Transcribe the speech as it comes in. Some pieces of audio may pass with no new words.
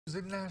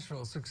In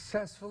Nashville,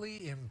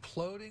 successfully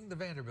imploding the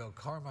Vanderbilt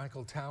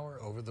Carmichael Tower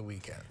over the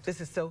weekend.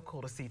 This is so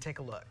cool to see. Take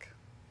a look.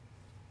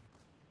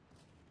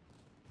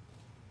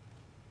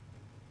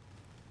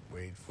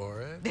 Wait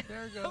for it.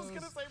 There it goes. I was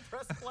going to say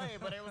press play,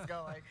 but it was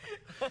going.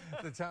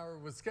 The tower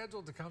was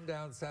scheduled to come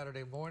down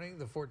Saturday morning.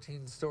 The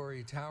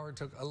 14-story tower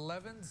took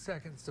 11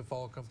 seconds to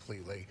fall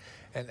completely.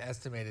 An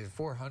estimated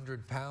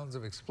 400 pounds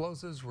of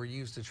explosives were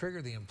used to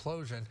trigger the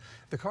implosion.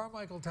 The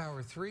Carmichael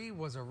Tower 3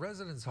 was a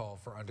residence hall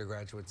for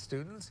undergraduate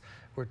students.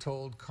 We're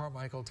told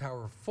Carmichael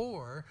Tower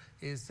 4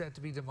 is set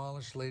to be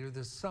demolished later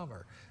this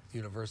summer. The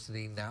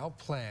university now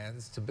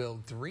plans to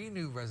build 3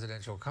 new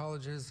residential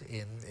colleges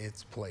in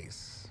its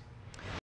place.